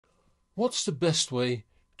What's the best way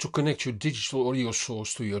to connect your digital audio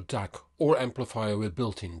source to your DAC or amplifier with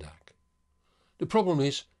built-in DAC? The problem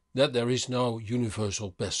is that there is no universal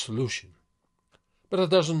best solution. But that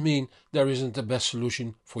doesn't mean there isn't a best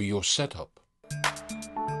solution for your setup.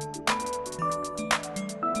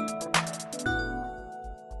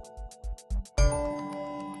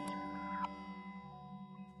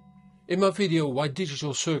 In my video Why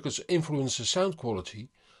Digital Circuits Influence the Sound Quality,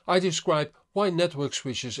 I describe why network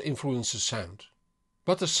switches influence the sound.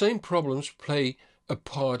 But the same problems play a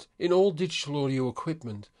part in all digital audio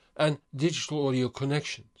equipment and digital audio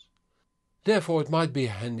connections. Therefore it might be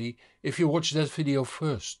handy if you watch that video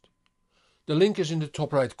first. The link is in the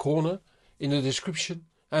top right corner, in the description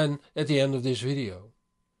and at the end of this video.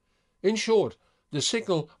 In short, the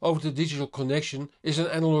signal over the digital connection is an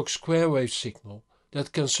analog square wave signal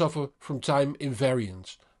that can suffer from time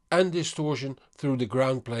invariance and distortion through the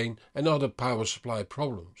ground plane and other power supply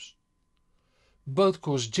problems. Both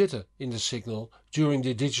cause jitter in the signal during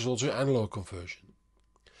the digital to analog conversion.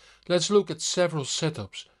 Let's look at several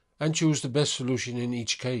setups and choose the best solution in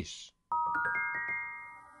each case.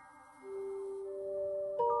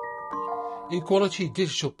 In quality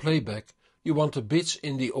digital playback, you want the bits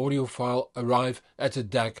in the audio file arrive at the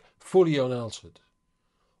DAC fully unaltered.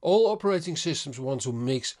 All operating systems want to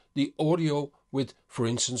mix the audio with, for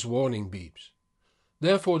instance, warning beeps.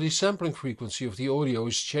 Therefore the sampling frequency of the audio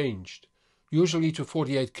is changed, usually to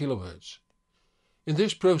 48 kHz. In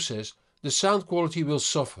this process the sound quality will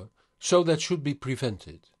suffer, so that should be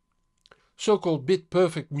prevented. So-called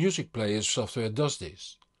bit-perfect music player software does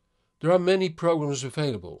this. There are many programs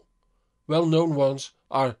available. Well-known ones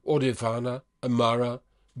are Audivana, Amara,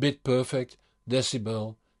 BitPerfect,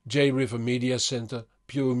 Decibel, J-River Media Center,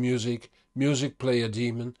 Pure Music, Music Player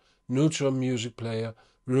Demon, Neutron Music Player,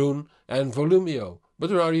 Rune and Volumio, but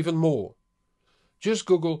there are even more. Just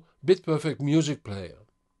Google BitPerfect Music Player.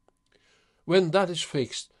 When that is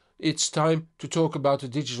fixed, it's time to talk about the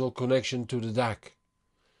digital connection to the DAC.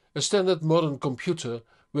 A standard modern computer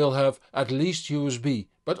will have at least USB,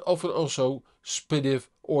 but often also SPDIF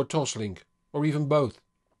or Toslink, or even both.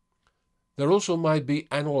 There also might be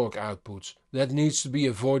analog outputs that needs to be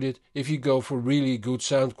avoided if you go for really good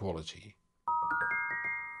sound quality.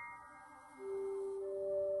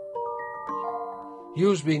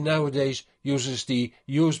 USB nowadays uses the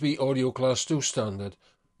USB Audio Class 2 standard,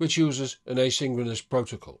 which uses an asynchronous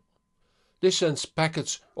protocol. This sends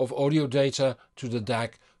packets of audio data to the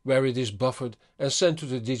DAC where it is buffered and sent to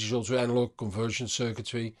the digital to analog conversion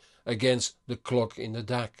circuitry against the clock in the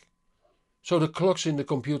DAC. So the clocks in the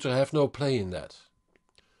computer have no play in that.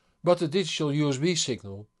 But the digital USB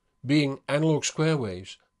signal, being analog square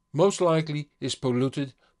waves, most likely is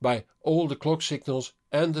polluted by all the clock signals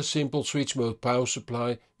and the simple switch mode power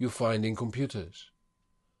supply you find in computers.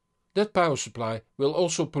 That power supply will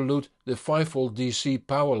also pollute the 5V DC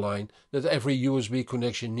power line that every USB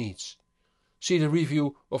connection needs. See the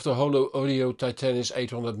review of the Holo Audio Titanis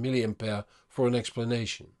 800 mA for an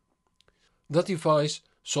explanation. That device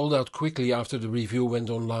sold out quickly after the review went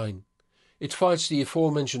online. It fights the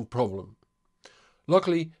aforementioned problem.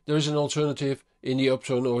 Luckily there is an alternative in the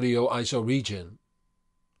Uptone Audio ISO Regen.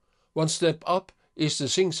 One step up is the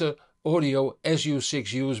Singster Audio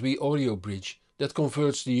SU6 USB audio bridge that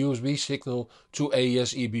converts the USB signal to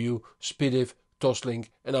AES EBU, SPDIF, Toslink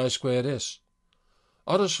and I2S.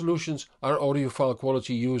 Other solutions are audiophile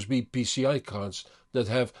quality USB PCI cards that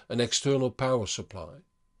have an external power supply.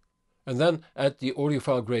 And then add the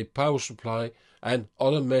audiophile grade power supply and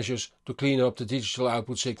other measures to clean up the digital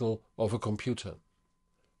output signal of a computer.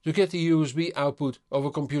 To get the USB output of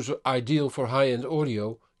a computer ideal for high-end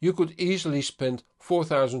audio, you could easily spend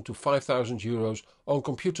 4,000 to 5,000 euros on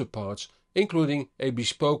computer parts, including a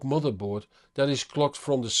bespoke motherboard that is clocked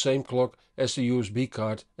from the same clock as the USB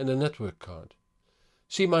card and the network card.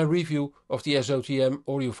 See my review of the SOTM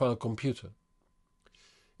audiophile computer.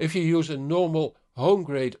 If you use a normal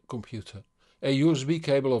home-grade computer, a USB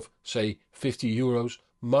cable of, say, 50 euros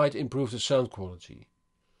might improve the sound quality.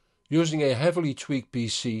 Using a heavily tweaked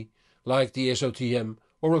PC, like the SOTM,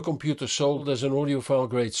 or a computer sold as an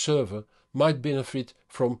audiophile-grade server, might benefit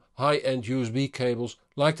from high-end USB cables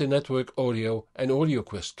like the Network Audio and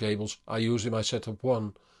AudioQuest cables I use in my Setup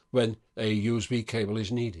 1 when a USB cable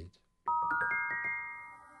is needed.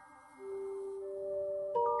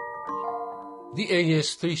 The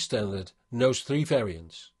AES-3 standard knows three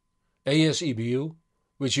variants. AES EBU,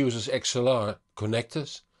 which uses XLR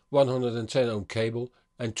connectors, 110 ohm cable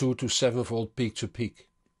and 2 to 7V peak-to-peak.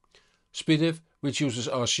 SPDIF, which uses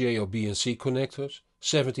RCA or BNC connectors,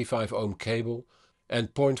 75 ohm cable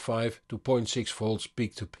and 0.5 to 0.6 volts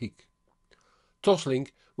peak-to-peak.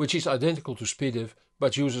 Toslink, which is identical to SPDIF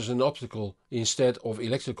but uses an optical instead of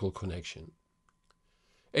electrical connection.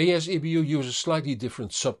 AES-EBU uses slightly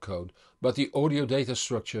different subcode, but the audio data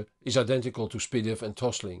structure is identical to SPDIF and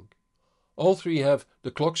Toslink. All three have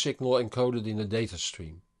the clock signal encoded in the data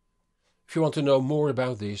stream. If you want to know more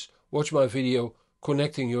about this, watch my video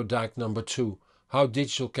Connecting your DAC number 2, How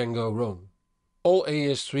Digital Can Go Wrong. All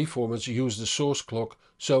AES-3 formats use the source clock,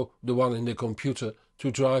 so the one in the computer,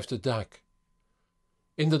 to drive the DAC.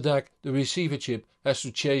 In the DAC, the receiver chip has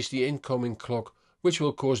to chase the incoming clock, which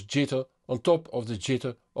will cause jitter on top of the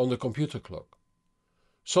jitter on the computer clock.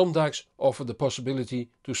 Some DACs offer the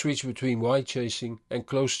possibility to switch between wide chasing and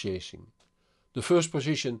close chasing. The first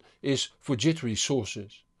position is for jittery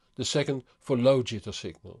sources, the second for low jitter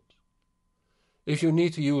signals. If you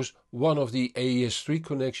need to use one of the AES-3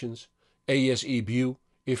 connections, AES-EBU,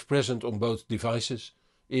 if present on both devices,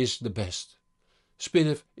 is the best.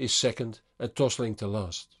 SPDIF is second and Toslink the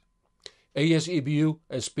last. AES-EBU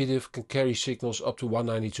and SPDIF can carry signals up to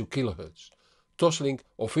 192 kHz. Toslink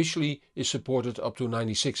officially is supported up to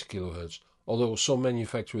 96 kHz, although some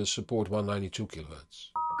manufacturers support 192 kHz.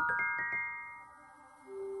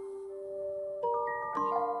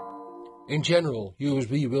 In general,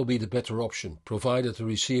 USB will be the better option, provided the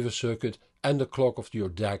receiver circuit and the clock of your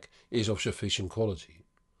DAC is of sufficient quality.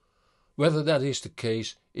 Whether that is the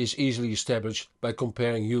case is easily established by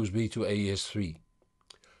comparing USB to AES-3.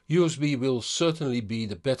 USB will certainly be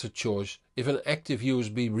the better choice if an active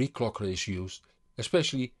USB reclocker is used,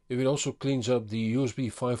 especially if it also cleans up the USB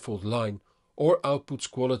 5V line or outputs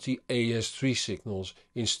quality AES-3 signals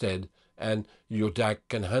instead, and your DAC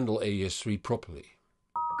can handle AES-3 properly.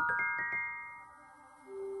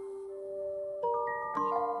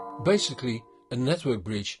 Basically, a network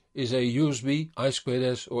bridge is a USB,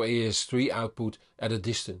 I2S or AES-3 output at a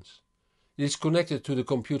distance. It is connected to the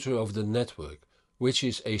computer over the network, which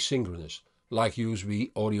is asynchronous, like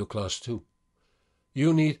USB Audio Class 2.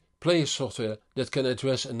 You need player software that can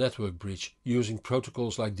address a network bridge using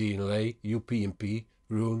protocols like DLNA, UPnP,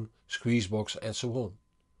 Roon, Squeezebox and so on.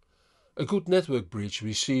 A good network bridge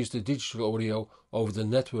receives the digital audio over the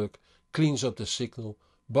network, cleans up the signal,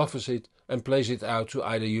 buffers it and plays it out to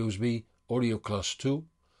either USB Audio Class 2,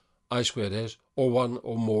 I2S or one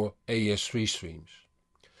or more AES-3 streams.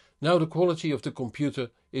 Now the quality of the computer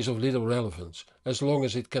is of little relevance as long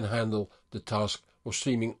as it can handle the task of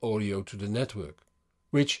streaming audio to the network,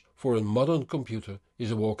 which for a modern computer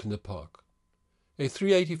is a walk in the park. A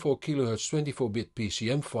 384 kHz 24-bit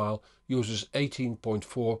PCM file uses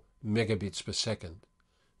 18.4 megabits per second.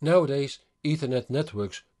 Nowadays Ethernet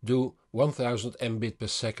networks do 1000 Mbit per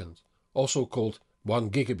second, also called 1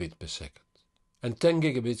 gigabit per second, and 10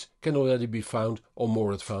 gigabits can already be found on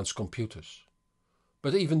more advanced computers.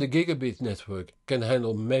 But even the gigabit network can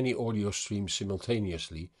handle many audio streams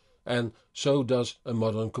simultaneously, and so does a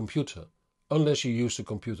modern computer, unless you use the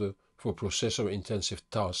computer for processor-intensive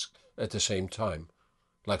tasks at the same time,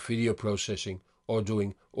 like video processing or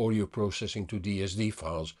doing audio processing to DSD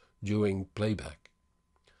files during playback.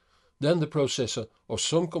 Then the processor of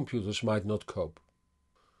some computers might not cope.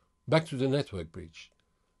 Back to the network bridge.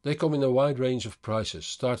 They come in a wide range of prices,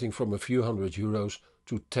 starting from a few €100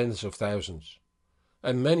 to tens of thousands.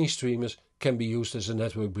 And many streamers can be used as a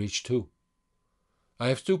network bridge too. I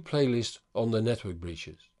have two playlists on the network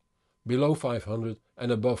bridges, below 500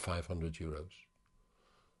 and above 500 euros.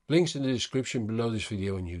 Links in the description below this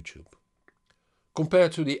video on YouTube.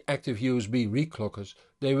 Compared to the active USB reclockers,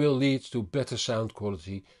 they will lead to better sound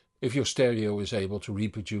quality if your stereo is able to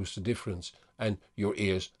reproduce the difference and your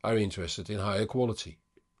ears are interested in higher quality.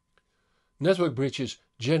 Network bridges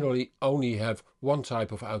generally only have one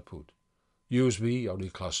type of output, USB Audio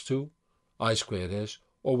Class 2, I2S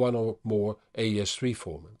or one or more AES-3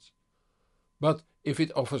 formats. But if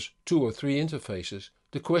it offers 2 or 3 interfaces,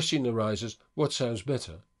 the question arises what sounds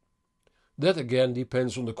better. That again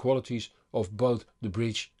depends on the qualities of both the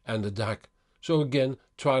bridge and the DAC, so again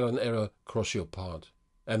trial and error cross your path.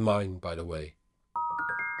 And mine, by the way.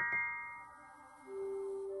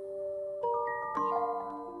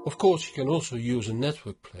 Of course, you can also use a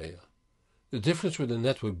network player. The difference with a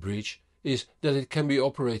network bridge is that it can be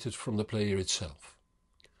operated from the player itself.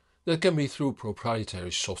 That can be through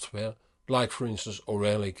proprietary software, like for instance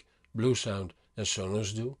Auralic, Bluesound and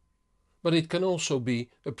Sonos do, but it can also be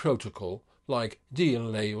a protocol like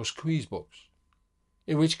DLNA or Squeezebox,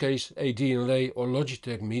 in which case a DLNA or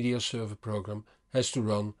Logitech media server program has to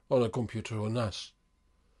run on a computer or NAS.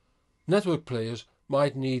 Network players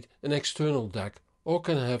might need an external DAC or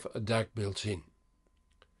can have a DAC built in.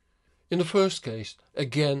 In the first case,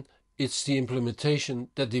 again, it's the implementation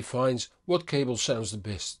that defines what cable sounds the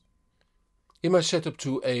best. In my setup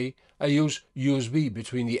 2A, I use USB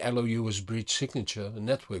between the LOUS bridge signature, a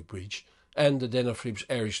network bridge, and the Denafrips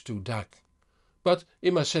Aries2 DAC. But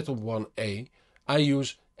in my setup 1A, I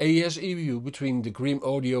use AES-EBU between the Grimm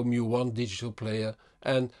Audio Mu1 digital player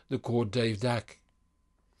and the Cord Dave DAC.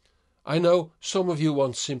 I know some of you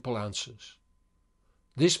want simple answers.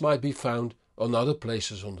 This might be found on other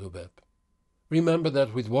places on the web. Remember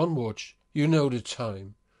that with one watch you know the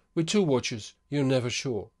time, with two watches you're never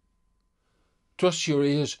sure. Trust your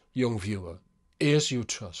ears, young viewer, ears you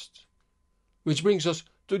trust. Which brings us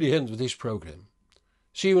to the end of this program.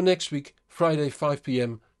 See you next week, Friday 5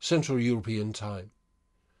 p.m. Central European Time.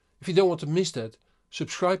 If you don't want to miss that,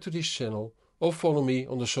 subscribe to this channel or follow me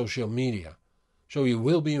on the social media, so you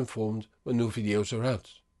will be informed when new videos are out.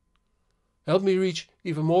 Help me reach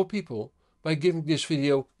even more people by giving this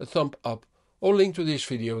video a thumb up or link to this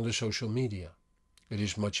video on the social media. It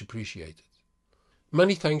is much appreciated.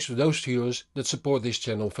 Many thanks to those viewers that support this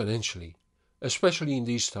channel financially, especially in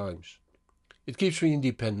these times. It keeps me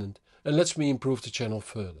independent and lets me improve the channel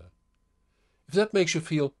further. If that makes you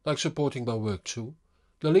feel like supporting my work too,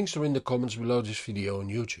 the links are in the comments below this video on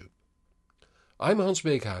YouTube. I'm Hans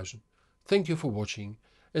Beekhuizen, thank you for watching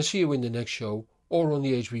and see you in the next show or on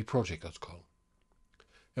thehbproject.com.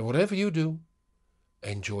 And whatever you do,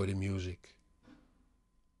 enjoy the music.